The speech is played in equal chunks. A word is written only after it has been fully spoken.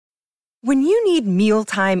When you need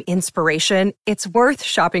mealtime inspiration, it's worth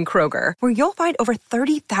shopping Kroger, where you'll find over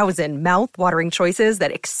 30,000 mouth-watering choices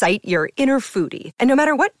that excite your inner foodie. And no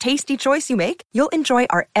matter what tasty choice you make, you'll enjoy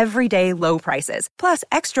our everyday low prices, plus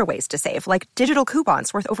extra ways to save, like digital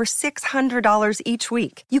coupons worth over $600 each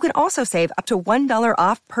week. You can also save up to $1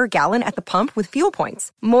 off per gallon at the pump with fuel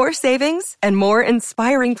points. More savings and more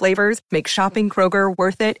inspiring flavors make shopping Kroger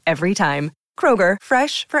worth it every time. Kroger,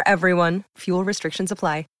 fresh for everyone. Fuel restrictions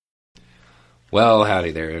apply. Well,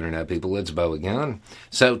 howdy there, Internet people. It's Bo again.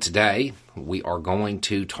 So today, we are going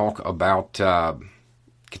to talk about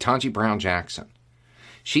Ketanji Brown Jackson.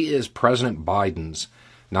 She is President Biden's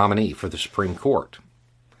nominee for the Supreme Court.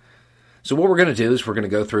 So what we're going to do is we're going to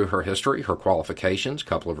go through her history, her qualifications, a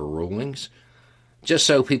couple of her rulings, just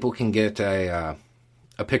so people can get a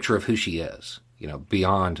picture of who she is, you know,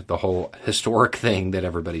 beyond the whole historic thing that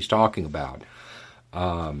everybody's talking about.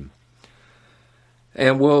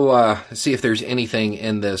 And we'll see if there's anything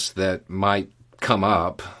in this that might come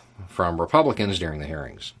up from Republicans during the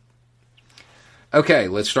hearings. Okay,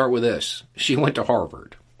 let's start with this. She went to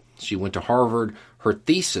Harvard. Her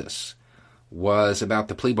thesis was about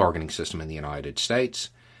the plea bargaining system in the United States,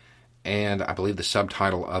 and I believe the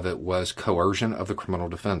subtitle of it was Coercion of the Criminal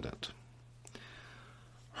Defendant.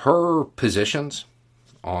 Her positions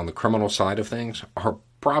on the criminal side of things are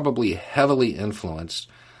probably heavily influenced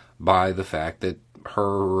by the fact that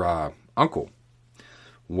her uncle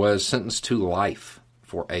was sentenced to life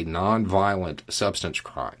for a nonviolent substance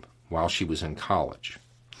crime while she was in college.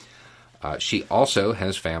 She also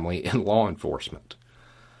has family in law enforcement.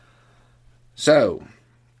 So,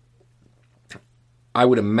 I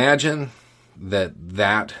would imagine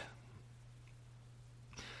that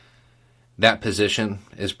position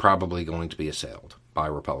is probably going to be assailed by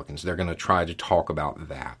Republicans. They're going to try to talk about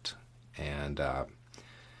that and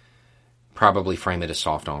probably frame it as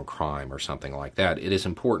soft on crime or something like that. It is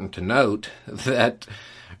important to note that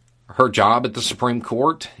her job at the Supreme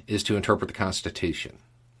Court is to interpret the Constitution,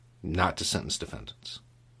 not to sentence defendants.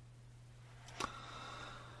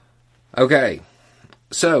 Okay,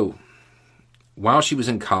 so while she was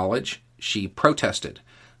in college, she protested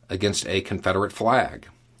against a Confederate flag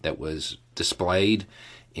that was displayed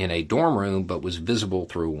in a dorm room but was visible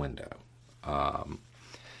through a window.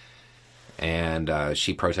 And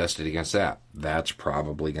she protested against that. That's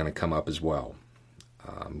probably going to come up as well,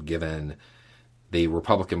 given the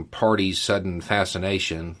Republican Party's sudden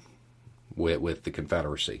fascination with the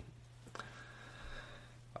Confederacy.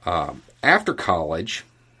 After college,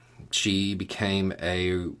 she became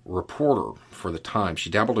a reporter for the Times. She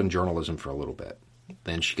dabbled in journalism for a little bit.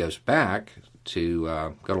 Then she goes back to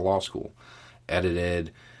go to law school,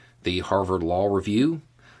 edited the Harvard Law Review,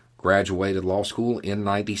 graduated law school in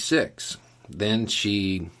 96. Then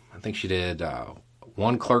I think she did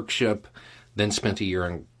one clerkship, then spent a year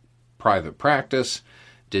in private practice,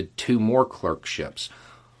 did 2 more clerkships.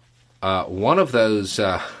 One of those,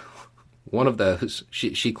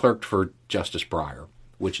 she clerked for Justice Breyer,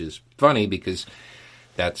 which is funny because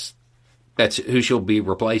that's who she'll be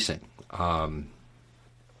replacing.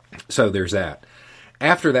 So there's that.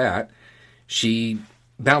 After that, she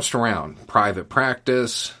bounced around private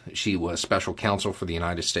practice. She was special counsel for the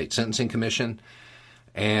United States Sentencing Commission,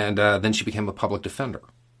 and then she became a public defender.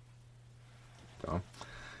 So,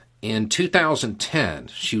 in 2010,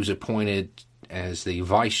 she was appointed as the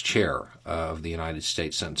vice chair of the United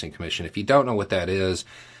States Sentencing Commission. If you don't know what that is,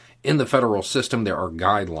 in the federal system, there are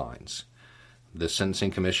guidelines. The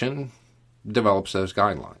Sentencing Commission develops those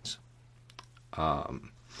guidelines.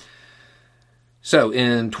 So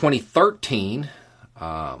in 2013,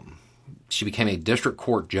 she became a district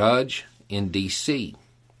court judge in D.C.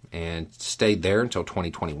 and stayed there until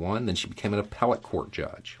 2021. Then she became an appellate court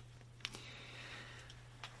judge.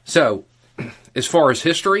 So, as far as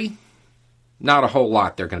history, not a whole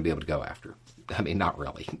lot they're going to be able to go after. I mean, not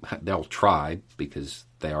really. They'll try because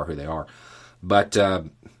they are who they are. But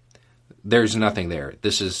there's nothing there.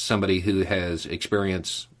 This is somebody who has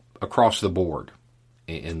experience across the board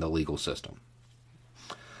in the legal system.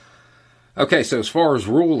 Okay, so as far as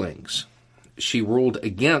rulings, she ruled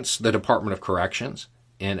against the Department of Corrections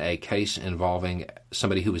in a case involving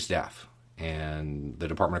somebody who was deaf. And the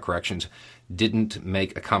Department of Corrections didn't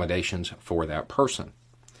make accommodations for that person.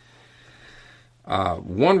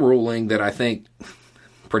 One ruling that I think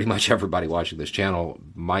pretty much everybody watching this channel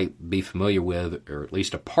might be familiar with, or at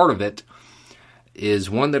least a part of it, is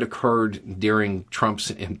one that occurred during Trump's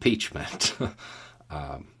impeachment.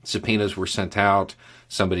 Subpoenas were sent out.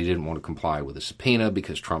 Somebody didn't want to comply with a subpoena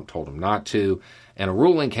because Trump told him not to. And a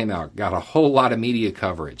ruling came out, got a whole lot of media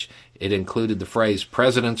coverage. It included the phrase,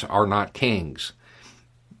 "Presidents are not kings."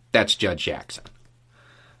 That's Judge Jackson.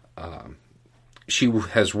 She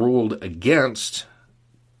has ruled against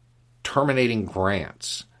terminating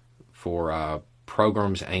grants for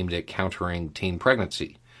programs aimed at countering teen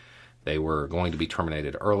pregnancy. They were going to be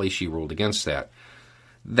terminated early. She ruled against that.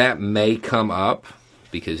 That may come up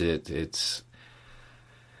because it's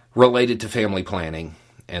related to family planning,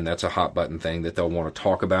 and that's a hot button thing that they'll want to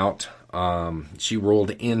talk about. She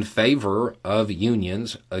ruled in favor of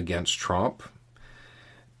unions against Trump,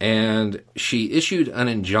 and she issued an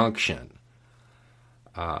injunction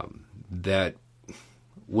that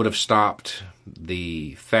would have stopped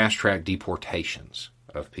the fast-track deportations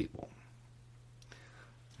of people.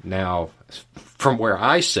 Now, from where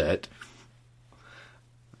I sit,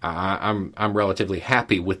 I'm relatively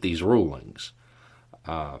happy with these rulings.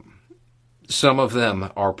 Some of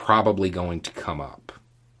them are probably going to come up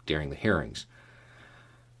during the hearings.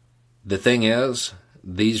 The thing is,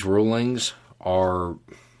 these rulings are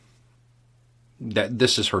that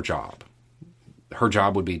this is her job. Her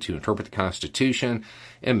job would be to interpret the Constitution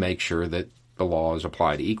and make sure that the law is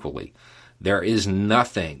applied equally. There is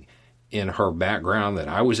nothing in her background that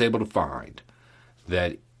I was able to find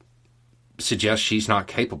that suggests she's not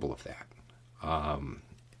capable of that.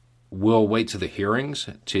 We'll wait to the hearings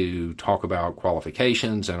to talk about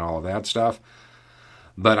qualifications and all of that stuff.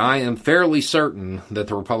 But I am fairly certain that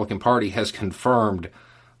the Republican Party has confirmed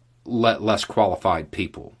less qualified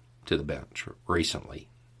people to the bench recently.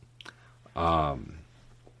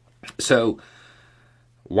 So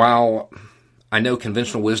while I know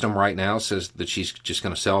conventional wisdom right now says that she's just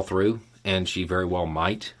going to sail through, and she very well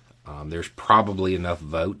might, there's probably enough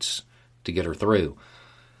votes to get her through.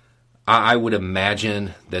 I would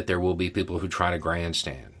imagine that there will be people who try to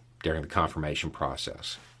grandstand during the confirmation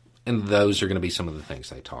process. And those are going to be some of the things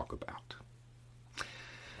they talk about.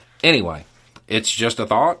 Anyway, it's just a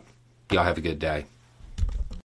thought. Y'all have a good day.